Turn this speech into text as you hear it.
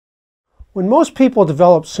When most people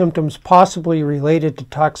develop symptoms possibly related to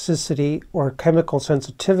toxicity or chemical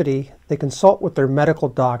sensitivity, they consult with their medical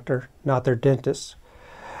doctor, not their dentist.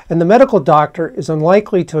 And the medical doctor is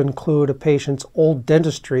unlikely to include a patient's old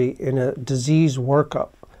dentistry in a disease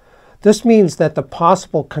workup. This means that the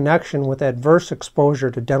possible connection with adverse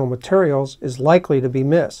exposure to dental materials is likely to be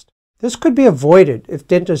missed. This could be avoided if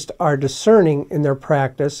dentists are discerning in their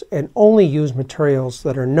practice and only use materials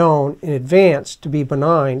that are known in advance to be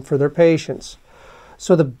benign for their patients.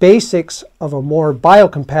 So the basics of a more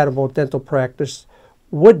biocompatible dental practice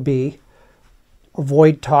would be: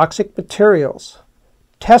 avoid toxic materials,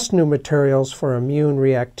 test new materials for immune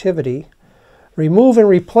reactivity, remove and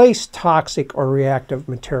replace toxic or reactive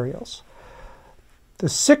materials. The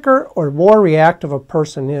sicker or more reactive a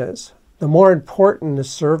person is, the more important the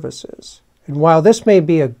service is. And while this may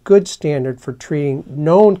be a good standard for treating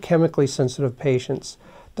known chemically sensitive patients,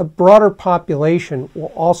 the broader population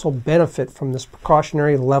will also benefit from this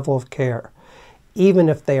precautionary level of care, even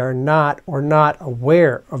if they are not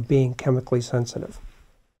aware of being chemically sensitive.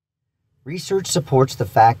 Research supports the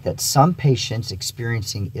fact that some patients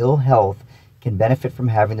experiencing ill health can benefit from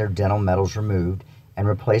having their dental metals removed and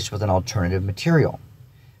replaced with an alternative material.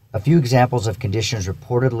 A few examples of conditions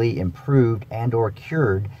reportedly improved and/or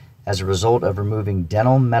cured as a result of removing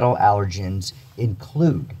dental metal allergens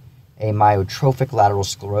include amyotrophic lateral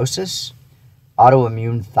sclerosis,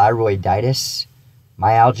 autoimmune thyroiditis,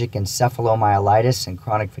 myalgic encephalomyelitis and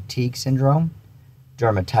chronic fatigue syndrome,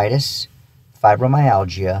 dermatitis,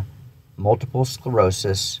 fibromyalgia, multiple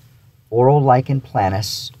sclerosis, oral lichen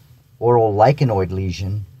planus, oral lichenoid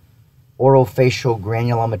lesion, orofacial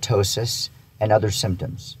granulomatosis, and other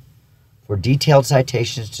symptoms. For detailed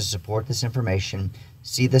citations to support this information,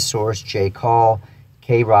 see the source J. Call,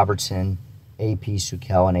 K. Robertson, A. P.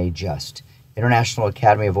 Sukel, and A. Just. International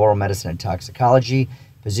Academy of Oral Medicine and Toxicology,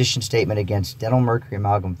 Position Statement Against Dental Mercury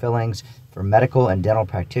Amalgam Fillings for Medical and Dental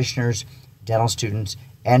Practitioners, Dental Students,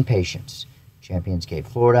 and Patients. Champions Gate,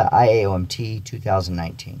 Florida, IAOMT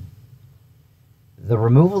 2019. The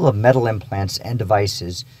removal of metal implants and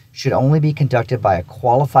devices should only be conducted by a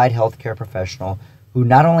qualified healthcare professional who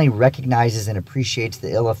not only recognizes and appreciates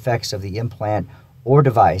the ill effects of the implant or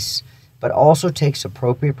device, but also takes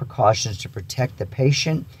appropriate precautions to protect the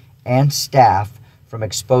patient and staff from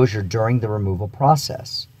exposure during the removal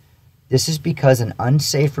process. This is because an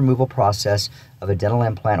unsafe removal process of a dental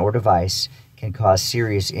implant or device can cause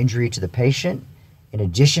serious injury to the patient, in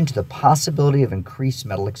addition to the possibility of increased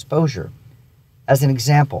metal exposure. As an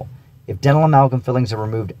example, if dental amalgam fillings are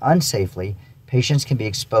removed unsafely, patients can be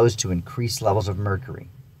exposed to increased levels of mercury.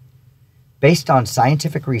 Based on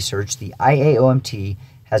scientific research, the IAOMT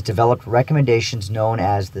has developed recommendations known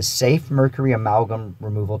as the Safe Mercury Amalgam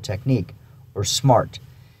Removal Technique, or SMART,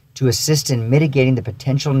 to assist in mitigating the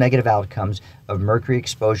potential negative outcomes of mercury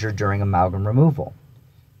exposure during amalgam removal.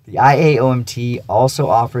 The IAOMT also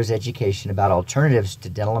offers education about alternatives to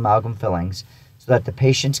dental amalgam fillings so that the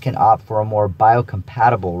patients can opt for a more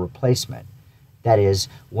biocompatible replacement. That is,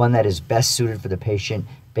 one that is best suited for the patient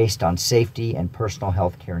based on safety and personal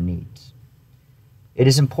health care needs. It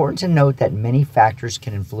is important to note that many factors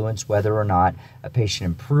can influence whether or not a patient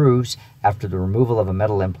improves after the removal of a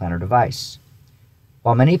metal implant or device.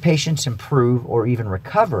 While many patients improve or even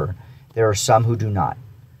recover, there are some who do not.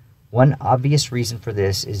 One obvious reason for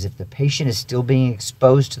this is if the patient is still being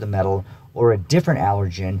exposed to the metal or a different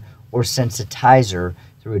allergen or sensitizer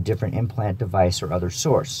through a different implant, device, or other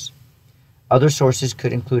source. Other sources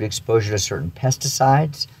could include exposure to certain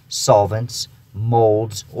pesticides, solvents,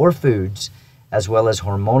 molds, or foods, as well as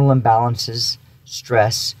hormonal imbalances,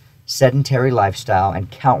 stress, sedentary lifestyle,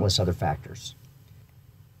 and countless other factors.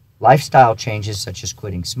 Lifestyle changes such as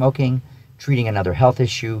quitting smoking, treating another health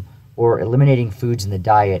issue, or eliminating foods in the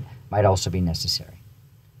diet might also be necessary.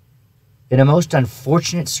 In a most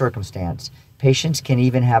unfortunate circumstance, patients can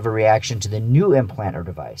even have a reaction to the new implant or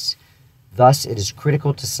device. Thus, it is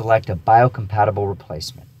critical to select a biocompatible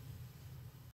replacement.